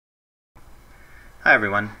Hi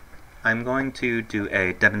everyone. I'm going to do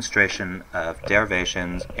a demonstration of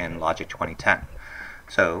derivations in Logic 2010.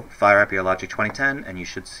 So fire up your Logic 2010 and you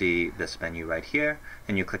should see this menu right here,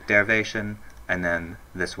 and you click Derivation and then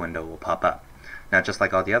this window will pop up. Now just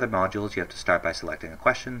like all the other modules, you have to start by selecting a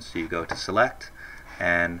question, so you go to Select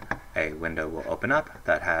and a window will open up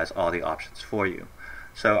that has all the options for you.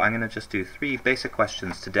 So I'm going to just do 3 basic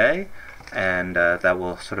questions today, and that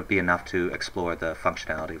will sort of be enough to explore the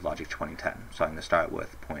functionality of Logic 2010. So I'm going to start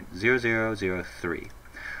with point 0003.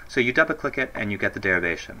 So you double click it and you get the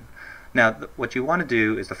derivation. Now what you want to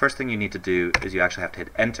do is, the first thing you need to do is you actually have to hit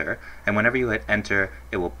enter, and whenever you hit enter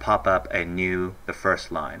it will pop up the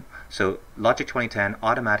first line. So Logic 2010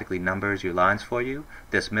 automatically numbers your lines for you.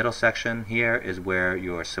 This middle section here is where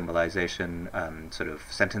your symbolization sort of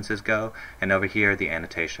sentences go, and over here the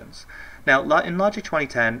annotations. Now in Logic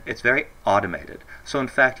 2010 it's very automated, so in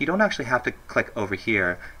fact you don't actually have to click over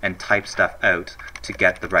here and type stuff out to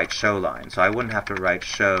get the right show line. So I wouldn't have to write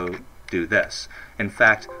show do this. In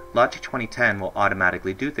fact, Logic 2010 will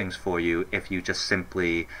automatically do things for you if you just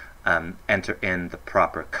simply enter in the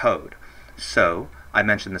proper code. So I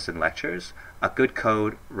mentioned this in lectures. A good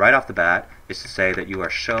code right off the bat is to say that you are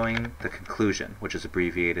showing the conclusion, which is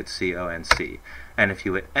abbreviated CONC. And if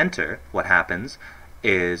you hit enter, what happens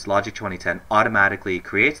is Logic 2010 automatically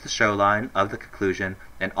creates the show line of the conclusion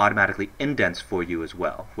and automatically indents for you as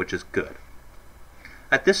well, which is good.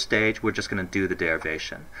 At this stage, we're just going to do the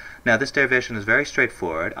derivation. Now, this derivation is very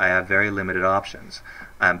straightforward. I have very limited options,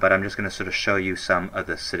 but I'm just going to sort of show you some of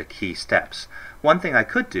the sort of key steps. One thing I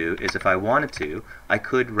could do is, if I wanted to, I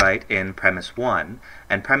could write in premise 1,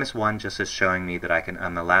 and premise 1 just is showing me that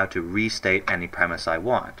I'm allowed to restate any premise I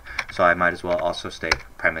want. So I might as well also state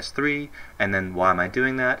premise 3, and then why am I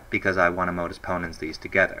doing that? Because I want to modus ponens these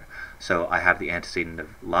together. So I have the antecedent of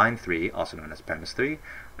line 3, also known as premise 3,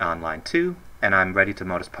 on line 2, and I'm ready to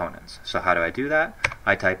modus ponens. So how do I do that?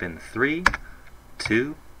 I type in 3,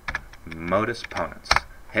 2, modus ponens,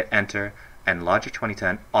 hit enter, and Logic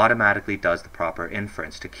 2010 automatically does the proper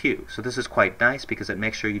inference to Q. So this is quite nice because it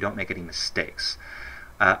makes sure you don't make any mistakes.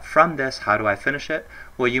 From this, how do I finish it?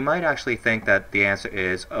 Well, you might actually think that the answer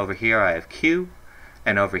is, over here I have Q,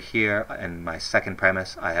 and over here in my second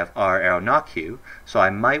premise I have R arrow not Q, so I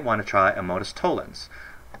might want to try a modus tollens.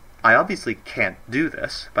 I obviously can't do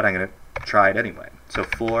this, but I'm going to try it anyway. So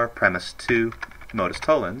for premise 2 modus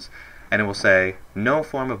tollens, and it will say no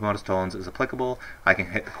form of modus tollens is applicable. I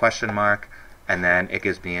can hit the question mark and then it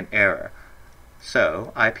gives me an error.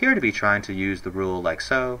 So I appear to be trying to use the rule like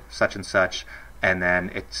so, such and such, and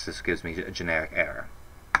then it just gives me a generic error.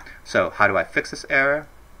 So how do I fix this error?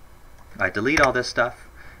 I delete all this stuff,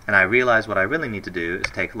 and I realize what I really need to do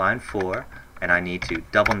is take line 4 and I need to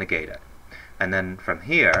double negate it. And then from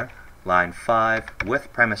here, line 5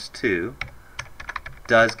 with premise 2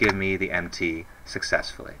 does give me the MT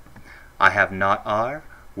successfully. I have not R.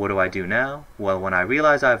 What do I do now? Well, when I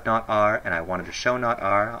realize I have not R and I wanted to show not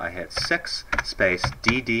R, I hit 6 space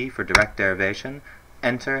DD for direct derivation,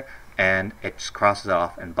 enter, and it just crosses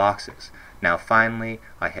off in boxes. Now finally,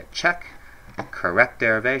 I hit check, correct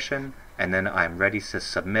derivation, and then I'm ready to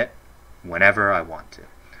submit whenever I want to.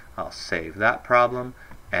 I'll save that problem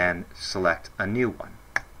and select a new one.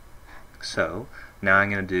 So now I'm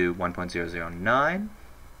going to do 1.009.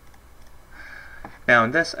 Now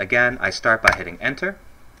in this, again, I start by hitting enter,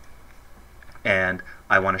 and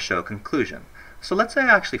I want to show a conclusion. So let's say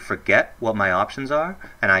I actually forget what my options are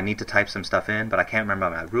and I need to type some stuff in, but I can't remember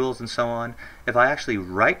my rules and so on. If I actually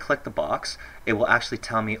right click the box, it will actually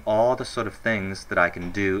tell me all the sort of things that I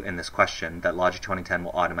can do in this question that Logic 2010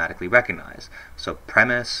 will automatically recognize. So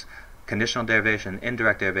premise, conditional derivation,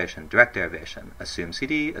 indirect derivation, direct derivation, assume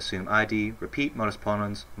CD, assume ID, repeat modus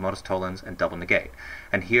ponens, modus tollens, and double negate.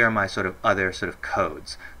 And here are my sort of other sort of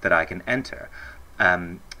codes that I can enter.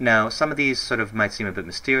 Now some of these sort of might seem a bit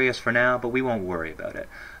mysterious for now, but we won't worry about it.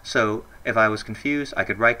 So if I was confused, I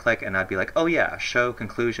could right click and I'd be like, oh yeah, show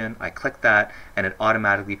conclusion. I click that and it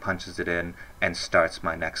automatically punches it in and starts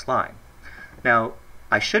my next line. Now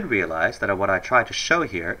I should realize that what I try to show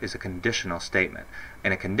here is a conditional statement.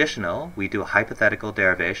 In a conditional, we do a hypothetical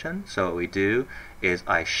derivation. So what we do is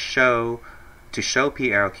to show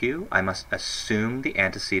P arrow Q, I must assume the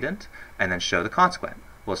antecedent and then show the consequent.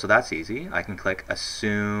 Well, so that's easy. I can click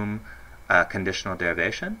assume conditional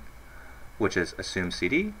derivation, which is assume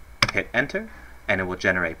CD, hit enter, and it will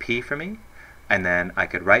generate P for me. And then I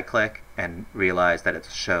could right click and realize that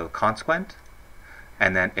it's show consequent,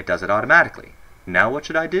 and then it does it automatically. Now what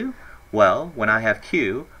should I do? Well, when I have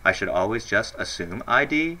Q, I should always just assume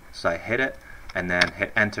ID, so I hit it, and then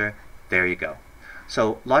hit enter. There you go.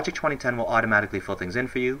 So Logic 2010 will automatically fill things in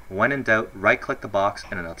for you. When in doubt, right-click the box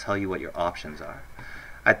and it'll tell you what your options are.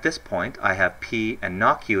 At this point, I have P and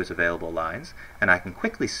not Q as available lines, and I can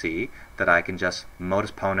quickly see that I can just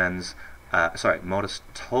modus tollens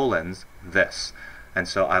this. And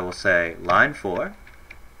so I will say line 4,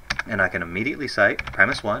 and I can immediately cite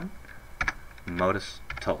premise 1, modus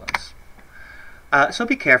tollens. So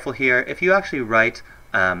be careful here. If you actually write,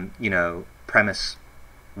 premise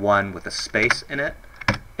 1 with a space in it,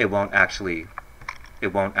 it won't actually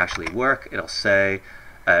work. It'll say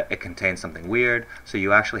it contains something weird, so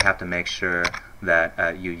you actually have to make sure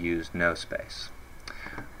that you use no space.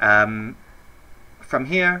 From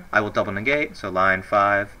here, I will double negate, so line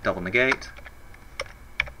 5, double negate.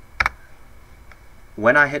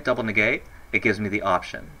 When I hit double negate, it gives me the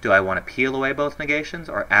option. Do I want to peel away both negations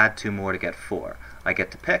or add 2 more to get 4? I get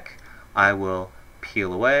to pick. I will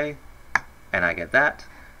peel away, and I get that.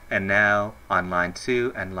 And now on line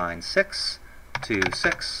 2 and line 6, 2,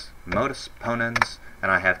 6, modus ponens,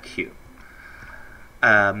 and I have Q.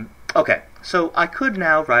 Okay, so I could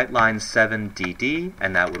now write line 7 DD,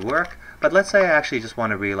 and that would work. But let's say I actually just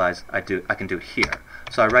want to realize I can do it here.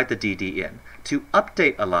 So I write the DD in. To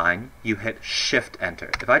update a line, you hit Shift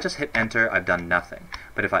Enter. If I just hit Enter, I've done nothing.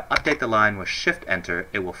 But if I update the line with Shift Enter,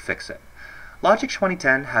 it will fix it. Logic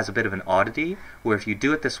 2010 has a bit of an oddity, where if you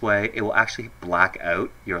do it this way, it will actually black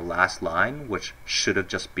out your last line, which should have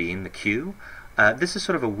just been the Q. This is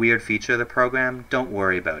sort of a weird feature of the program. Don't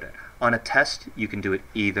worry about it. On a test, you can do it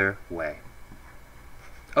either way.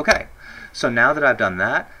 Okay, so now that I've done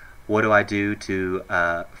that, what do I do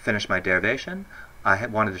to finish my derivation? I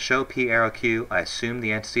wanted to show P arrow Q. I assume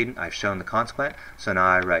the antecedent. I've shown the consequent. So now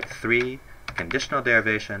I write 3, conditional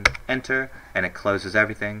derivation, enter, and it closes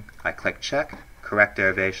everything. I click check, correct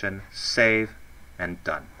derivation, save, and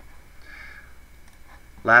done.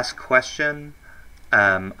 Last question.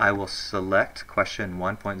 I will select question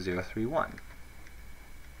 1.031.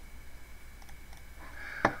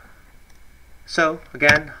 So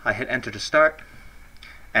again, I hit enter to start.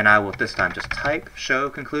 And I will this time just type show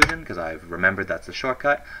conclusion because I've remembered that's the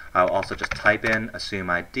shortcut. I'll also just type in assume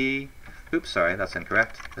ID. Oops, sorry, that's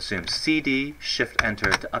incorrect. Assume CD, shift enter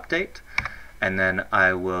to update. And then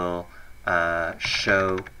I will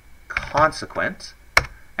show consequent,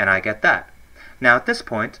 and I get that. Now at this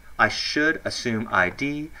point, I should assume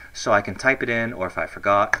ID, so I can type it in, or if I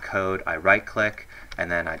forgot code, I right click, and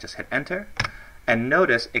then I just hit enter. And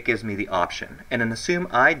notice it gives me the option. In an assume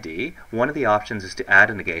ID, one of the options is to add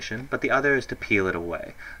a negation, but the other is to peel it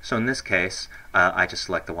away. So in this case, I just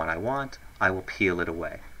select the one I want. I will peel it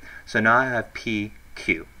away. So now I have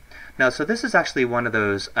PQ. Now, so this is actually one of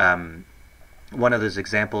those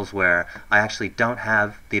examples where I actually don't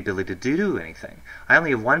have the ability to do anything. I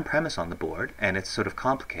only have one premise on the board, and it's sort of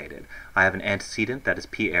complicated. I have an antecedent that is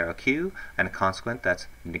P arrow Q, and a consequent that's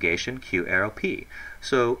negation Q arrow P.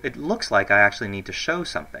 So it looks like I actually need to show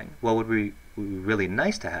something. What would be really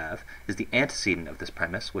nice to have is the antecedent of this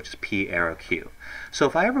premise, which is P arrow Q. So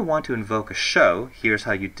if I ever want to invoke a show, here's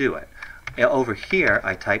how you do it. Over here,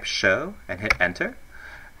 I type show and hit enter,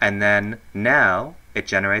 and then now it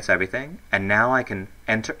generates everything, and now I can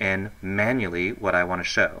enter in manually what I want to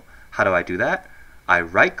show. How do I do that? I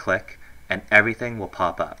right click and everything will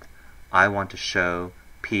pop up. I want to show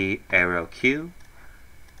P arrow Q,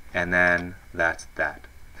 and then that's that.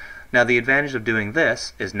 Now the advantage of doing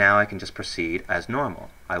this is now I can just proceed as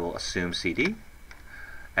normal. I will assume CD,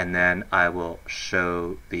 and then I will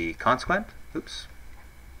show the consequent. Oops.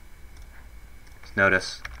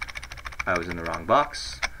 Notice I was in the wrong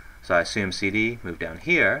box. So I assume CD, move down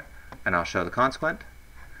here, and I'll show the consequent.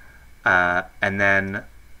 And then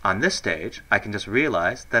on this stage, I can just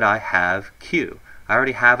realize that I have Q. I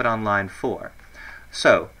already have it on line 4.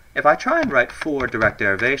 So if I try and write 4 direct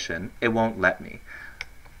derivation, it won't let me.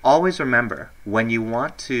 Always remember, when you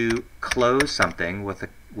want to close something with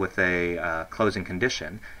a closing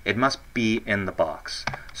condition, it must be in the box.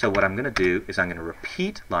 So what I'm going to do is I'm going to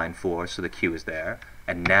repeat line 4 so the Q is there,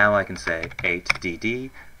 and now I can say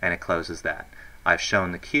 8DD, and it closes that. I've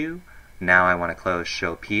shown the Q. Now I want to close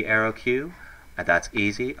show P arrow Q. And that's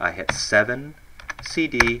easy. I hit 7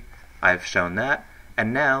 CD. I've shown that.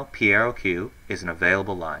 And now P arrow Q is an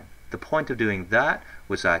available line. The point of doing that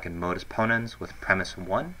was I can modus ponens with premise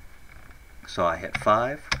 1. So I hit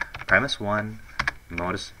 5, premise 1,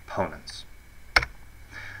 modus ponens.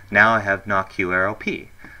 Now I have not Q arrow P.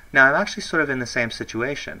 Now I'm actually sort of in the same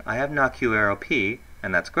situation. I have not Q arrow P,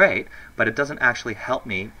 and that's great, but it doesn't actually help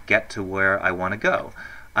me get to where I want to go.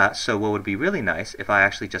 So what would be really nice if I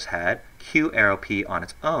actually just had Q arrow P on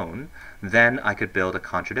its own, then I could build a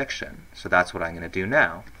contradiction. So that's what I'm going to do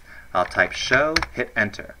now. I'll type show, hit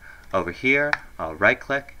enter. Over here, I'll right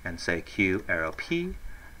click and say Q arrow P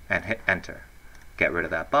and hit enter. Get rid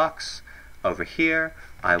of that box. Over here,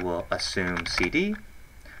 I will assume CD.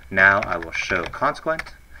 Now I will show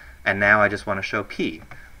consequent, and now I just want to show P.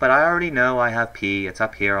 But I already know I have P, it's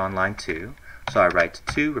up here on line 2. So I write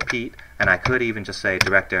 2, repeat, and I could even just say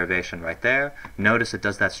direct derivation right there. Notice it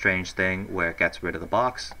does that strange thing where it gets rid of the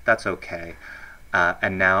box. That's okay.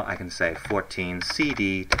 And now I can say 14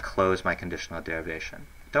 CD to close my conditional derivation.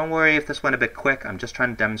 Don't worry if this went a bit quick. I'm just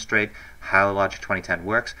trying to demonstrate how Logic 2010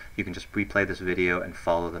 works. You can just replay this video and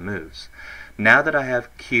follow the moves. Now that I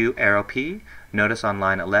have Q arrow P, notice on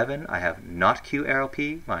line 11 I have not Q arrow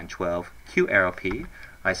P, line 12, Q arrow P.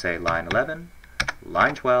 I say line 11,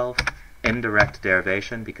 line 12, indirect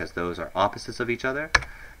derivation because those are opposites of each other,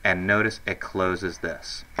 and notice it closes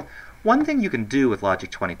this. One thing you can do with Logic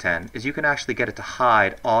 2010 is you can actually get it to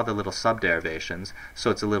hide all the little subderivations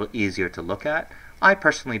so it's a little easier to look at. I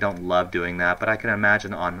personally don't love doing that, but I can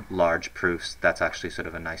imagine on large proofs that's actually sort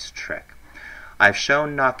of a nice trick. I've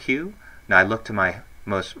shown not Q. Now I look to my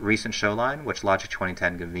most recent show line, which Logic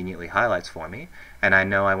 2010 conveniently highlights for me, and I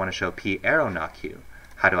know I want to show P arrow not Q.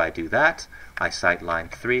 How do I do that? I cite line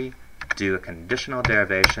 3, do a conditional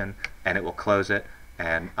derivation, and it will close it,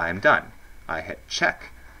 and I'm done. I hit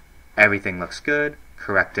check. Everything looks good,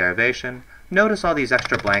 correct derivation. Notice all these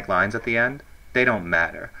extra blank lines at the end? They don't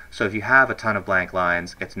matter. So if you have a ton of blank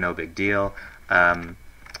lines, it's no big deal.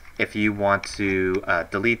 If you want to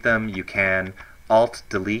delete them, you can.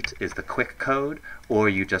 Alt-delete is the quick code, or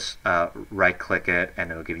you just right-click it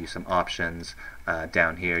and it'll give you some options.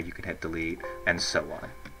 Down here you can hit delete, and so on.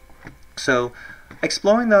 So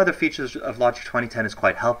exploring the other features of Logic 2010 is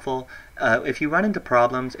quite helpful. If you run into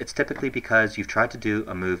problems, it's typically because you've tried to do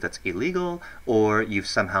a move that's illegal, or you've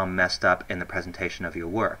somehow messed up in the presentation of your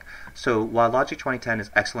work. So while Logic 2010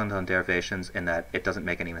 is excellent on derivations in that it doesn't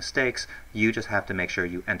make any mistakes, you just have to make sure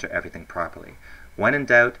you enter everything properly. When in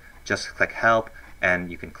doubt, just click help,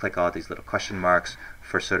 and you can click all these little question marks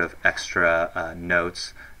for sort of extra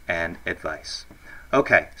notes and advice.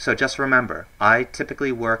 Okay, so just remember, I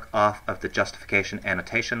typically work off of the justification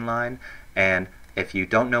annotation line, and if you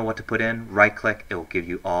don't know what to put in, right-click, it will give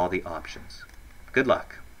you all the options. Good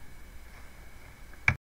luck.